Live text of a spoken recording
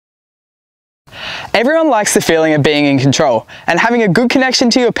Everyone likes the feeling of being in control, and having a good connection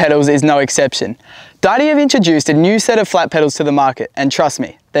to your pedals is no exception. Deity have introduced a new set of flat pedals to the market, and trust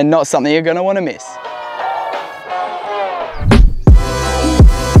me, they're not something you're going to want to miss.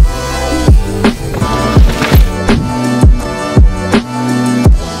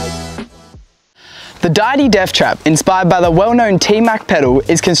 The Deity DEFTRAP, inspired by the well-known T-Mac pedal,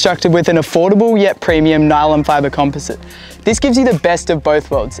 is constructed with an affordable yet premium nylon fibre composite. This gives you the best of both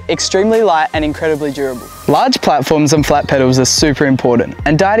worlds, extremely light and incredibly durable. Large platforms and flat pedals are super important,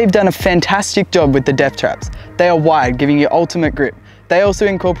 and Deity have done a fantastic job with the DEFTRAPs. They are wide, giving you ultimate grip. They also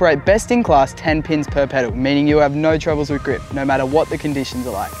incorporate best-in-class 10 pins per pedal, meaning you have no troubles with grip, no matter what the conditions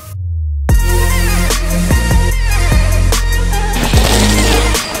are like.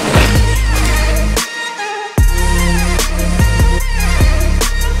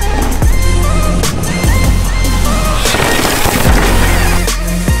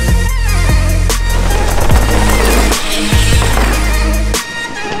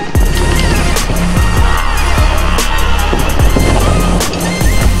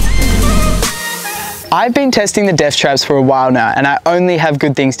 I've been testing the DEFTRAPs for a while now, and I only have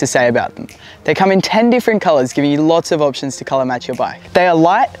good things to say about them. They come in 10 different colours, giving you lots of options to colour match your bike. They are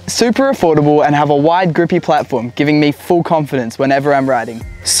light, super affordable, and have a wide grippy platform, giving me full confidence whenever I'm riding.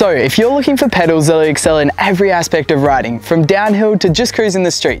 So if you're looking for pedals that excel in every aspect of riding, from downhill to just cruising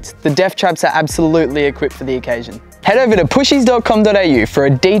the streets, the DEFTRAPs are absolutely equipped for the occasion. Head over to pushys.com.au for a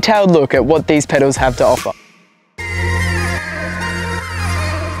detailed look at what these pedals have to offer.